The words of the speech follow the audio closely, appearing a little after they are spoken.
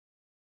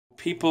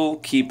People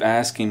keep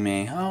asking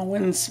me, oh,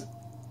 when's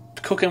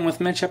Cooking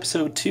with Mitch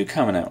episode 2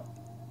 coming out?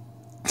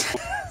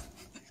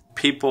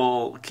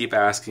 People keep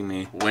asking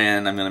me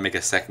when I'm going to make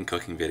a second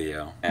cooking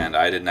video. And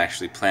I didn't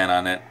actually plan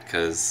on it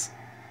because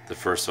the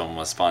first one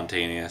was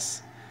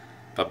spontaneous.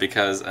 But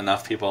because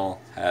enough people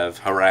have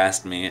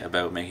harassed me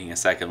about making a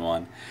second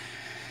one,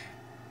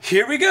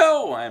 here we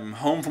go! I'm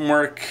home from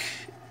work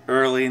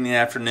early in the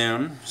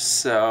afternoon,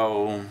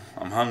 so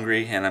I'm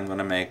hungry and I'm going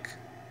to make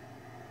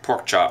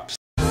pork chops.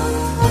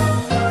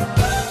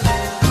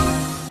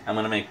 I'm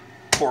going to make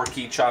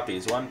porky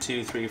choppies. 1,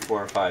 2, 3,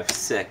 4, 5,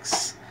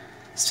 6.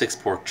 6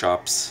 pork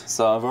chops.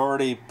 So I've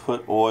already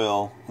put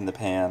oil in the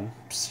pan.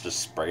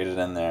 Just sprayed it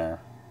in there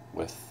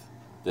with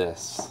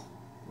this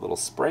little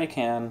spray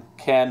can.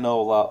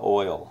 Canola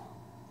oil.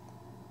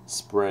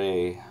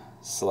 Spray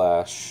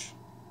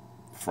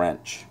 /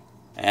 French.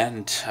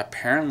 And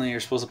apparently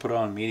you're supposed to put it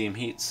on medium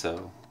heat,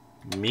 so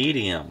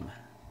medium,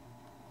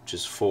 which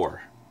is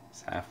 4.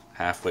 It's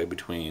halfway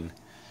between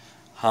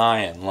high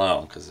and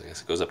low, because I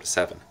guess it goes up to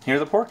 7. Here are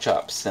the pork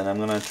chops, and I'm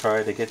going to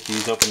try to get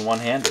these open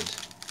one-handed.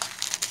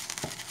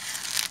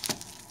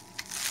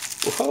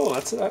 Whoa,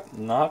 that's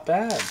not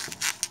bad.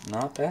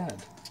 Not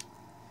bad.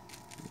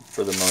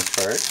 For the most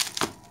part.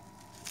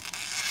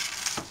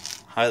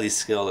 Highly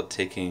skilled at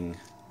taking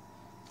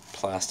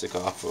plastic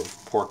off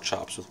of pork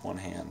chops with one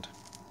hand.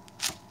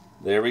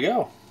 There we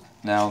go.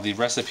 Now the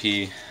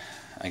recipe,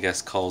 I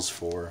guess, calls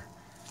for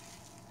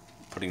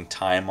putting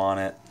thyme on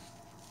it.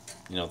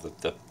 You know,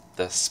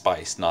 the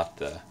spice, not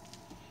the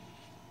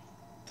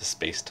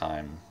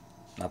space-time,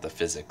 not the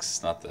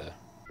physics, not the...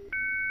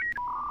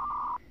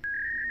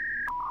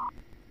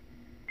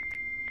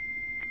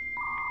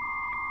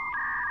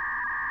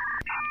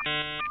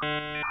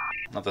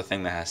 Not the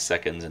thing that has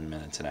seconds and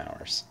minutes and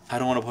hours. I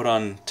don't want to put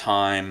on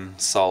thyme,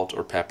 salt,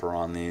 or pepper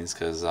on these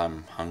because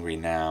I'm hungry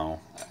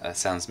now. That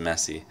sounds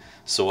messy.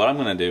 So what I'm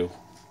going to do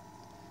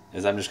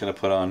is I'm just going to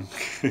put on...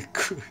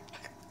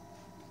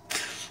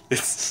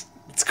 It's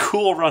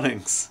Cool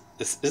Runnings.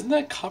 Isn't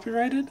that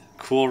copyrighted?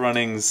 Cool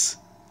Runnings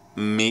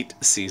meat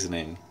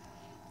seasoning.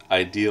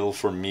 Ideal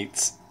for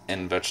meats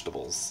and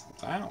vegetables.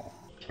 Wow.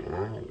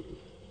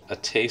 A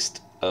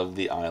taste of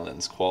the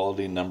islands.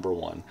 Quality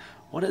 #1.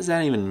 What does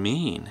that even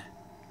mean?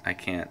 I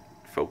can't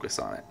focus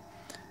on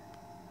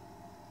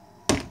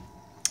it.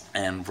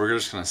 And we're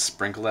just going to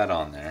sprinkle that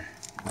on there.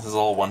 This is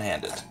all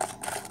one-handed.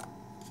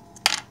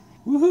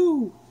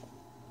 Woohoo!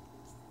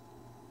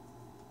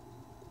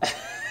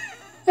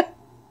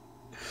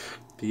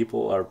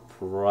 People are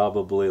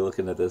probably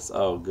looking at this.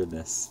 Oh,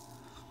 goodness.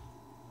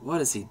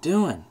 What is he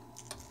doing?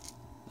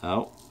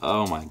 Oh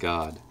my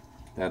God.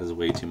 That is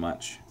way too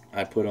much.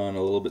 I put on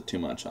a little bit too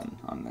much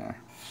on there.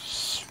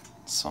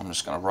 So I'm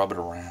just going to rub it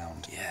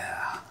around.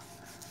 Yeah.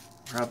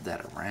 Rub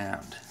that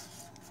around.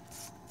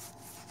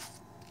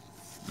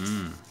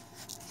 I'm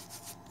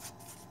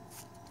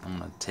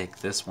going to take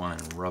this one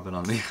and rub it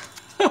on the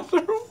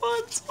other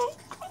ones. Oh,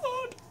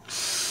 God.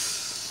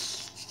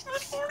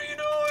 What are you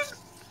doing?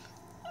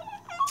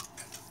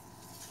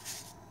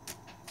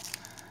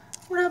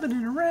 Rubbing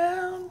it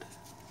around.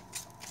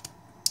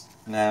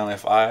 Now,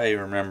 if I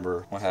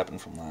remember what happened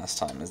from last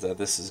time, is that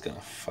this is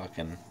gonna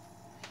fucking...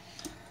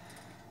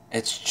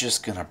 It's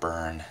just gonna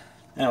burn.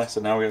 Anyway, so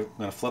now we're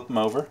gonna flip them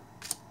over.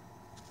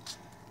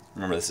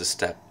 Remember, this is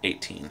step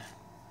 18.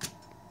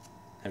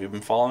 Have you been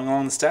following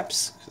along the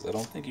steps? Because I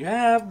don't think you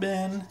have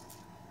been.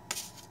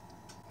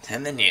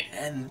 And then you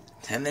end,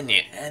 and then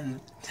you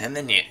end, and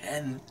then you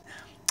end,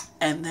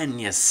 and then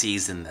you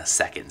season the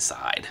second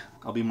side.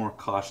 I'll be more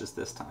cautious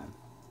this time.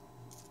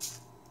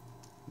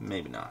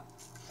 Maybe not.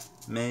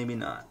 Maybe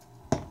not.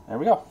 There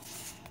we go.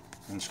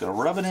 I'm just going to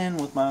rub it in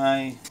with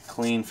my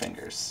clean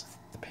fingers.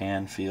 The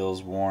pan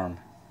feels warm,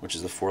 which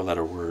is a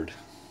 4-letter word.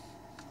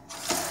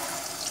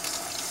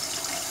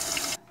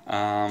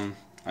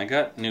 I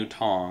got new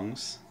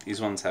tongs. These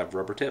ones have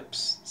rubber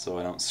tips, so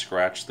I don't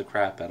scratch the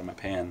crap out of my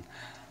pan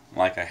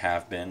like I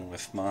have been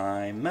with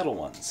my metal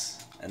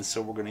ones. And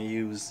so we're going to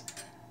use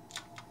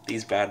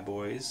these bad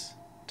boys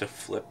to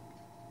flip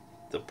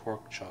the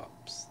pork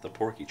chops, the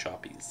porky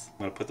choppies. I'm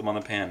gonna put them on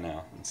the pan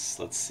now.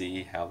 Let's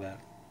see how that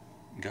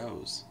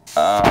goes.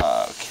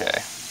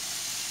 Okay.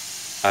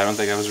 I don't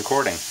think I was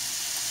recording,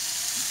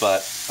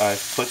 but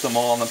I've put them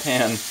all on the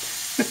pan.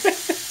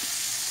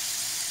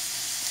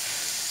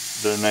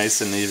 They're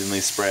nice and evenly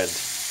spread,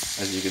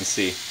 as you can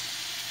see.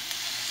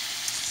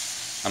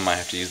 I might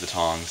have to use the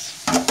tongs.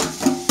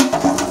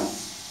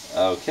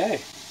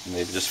 Okay,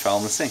 maybe just fell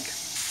in the sink.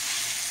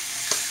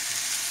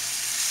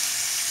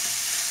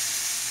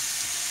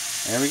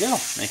 There we go.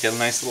 Make it a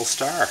nice little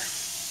star.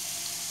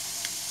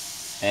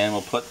 And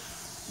we'll put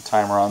the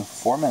timer on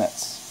for 4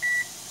 minutes.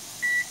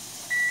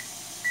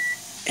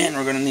 And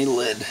we're going to need a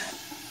lid.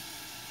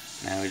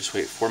 Now we just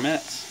wait 4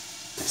 minutes.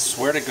 I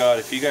swear to God,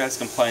 if you guys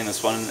complain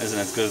this one isn't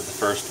as good as the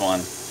first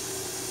one,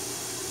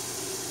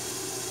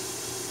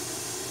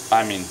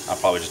 I mean, I'll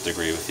probably just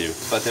agree with you.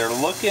 But they're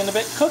looking a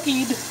bit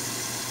cookied.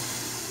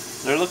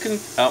 They're looking...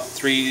 Oh,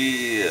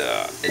 3...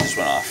 it just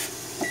went off.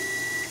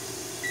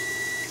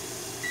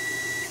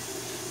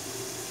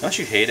 Don't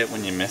you hate it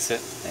when you miss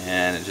it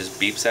and it just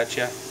beeps at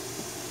you?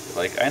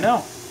 Like, I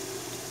know.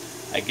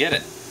 I get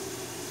it.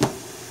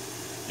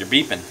 You're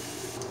beeping.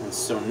 And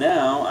so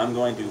now I'm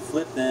going to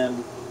flip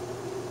them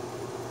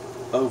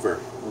over.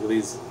 Look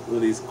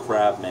at these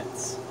crab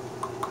mitts.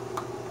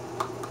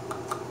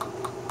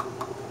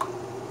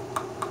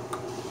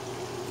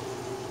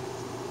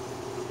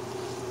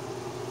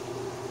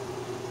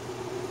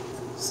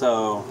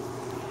 So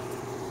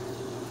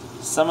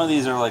some of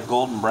these are like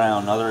golden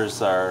brown,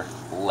 others are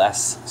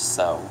less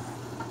so.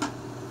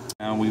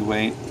 Now we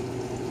wait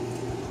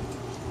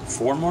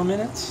 4 more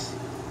minutes.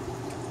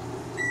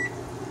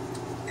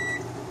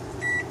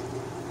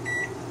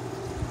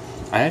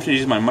 I have to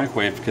use my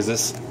microwave because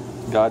this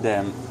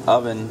goddamn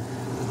oven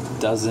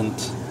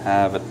doesn't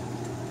have a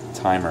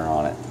timer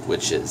on it,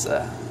 which is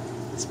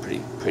it's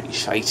pretty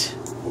shite.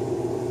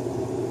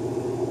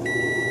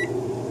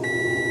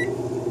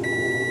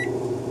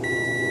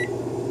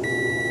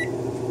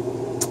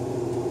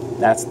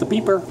 That's the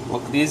beeper.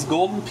 Look at these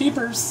golden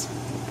peepers.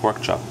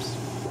 Pork chops.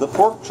 The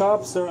pork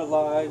chops are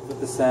alive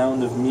with the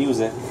sound of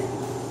music.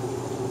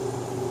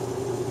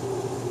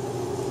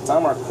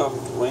 Some are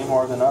cooked way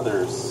more than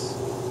others.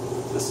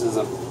 This is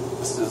a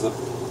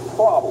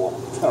problem.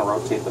 I'm just gonna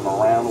rotate them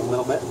around a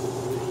little bit.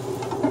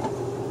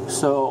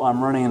 So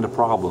I'm running into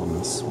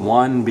problems.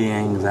 One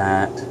being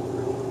that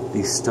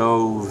the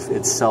stove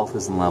itself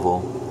isn't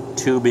level.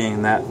 2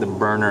 being that the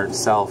burner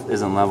itself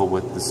isn't level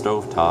with the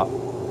stove top,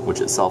 which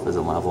itself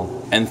isn't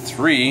level. And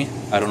 3,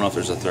 I don't know if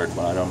there's a third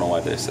one. I don't know why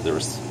they said there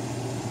was.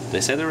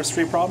 They say there was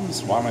 3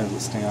 problems. Why am I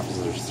listing off as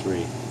there's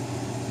 3?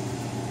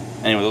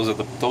 Anyway,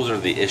 those are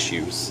the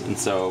issues, and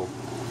so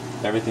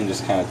everything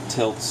just kind of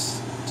tilts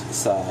to the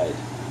side,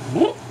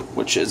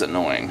 which is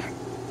annoying.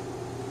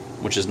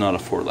 Which is not a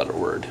 4-letter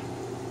word.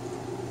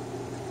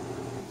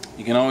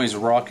 You can always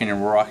rock in your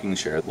rocking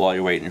chair while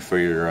you're waiting for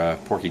your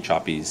porky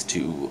choppies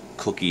to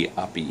cookie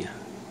uppy.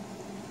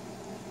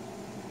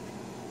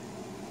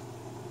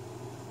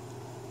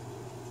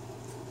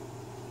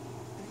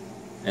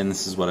 And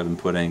this is what I've been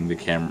putting the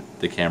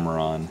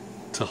camera on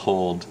to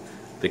hold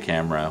the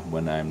camera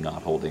when I'm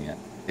not holding it.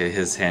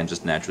 His hand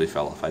just naturally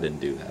fell off. I didn't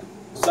do that.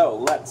 So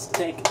let's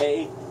take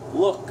a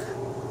look.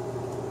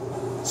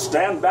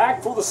 Stand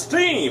back for the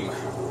steam.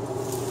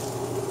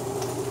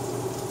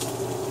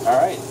 All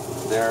right,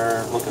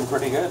 they're looking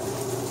pretty good.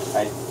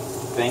 I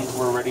think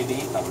we're ready to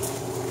eat them.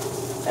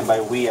 And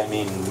by we, I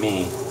mean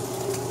me,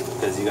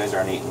 because you guys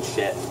aren't eating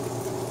shit.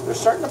 They're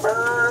starting to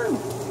burn.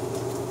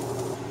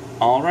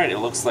 Alright, it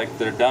looks like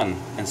they're done.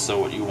 And so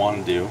what you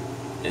want to do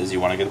is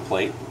you want to get a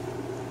plate.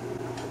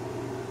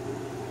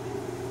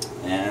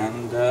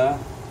 And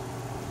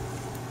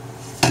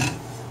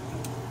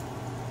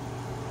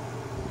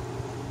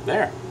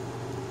there.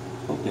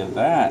 Look at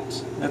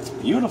that. That's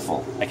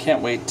beautiful. I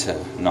can't wait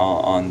to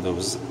gnaw on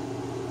those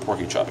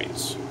porky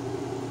choppies.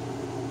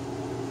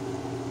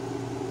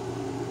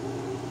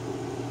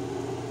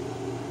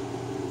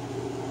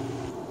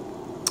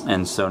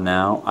 And so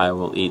now I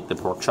will eat the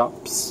pork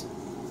chops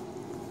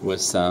with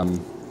some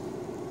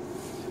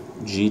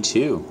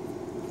G2,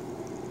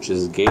 which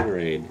is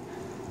Gatorade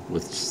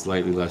with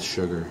slightly less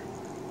sugar.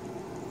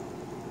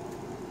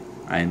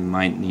 I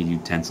might need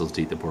utensils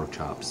to eat the pork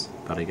chops,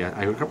 but I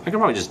could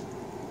probably just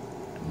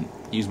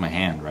use my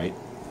hand, right?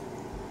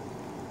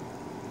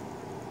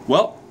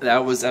 Well,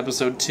 that was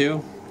episode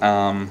 2.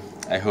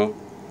 I hope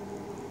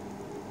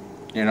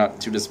you're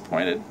not too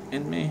disappointed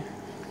in me.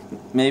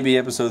 Maybe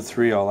episode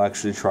 3 I'll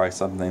actually try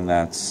something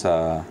that's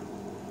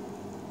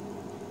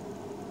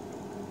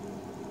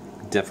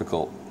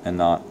difficult and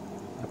not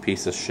a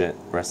piece of shit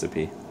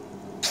recipe.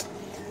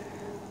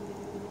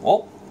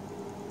 Well,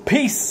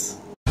 peace!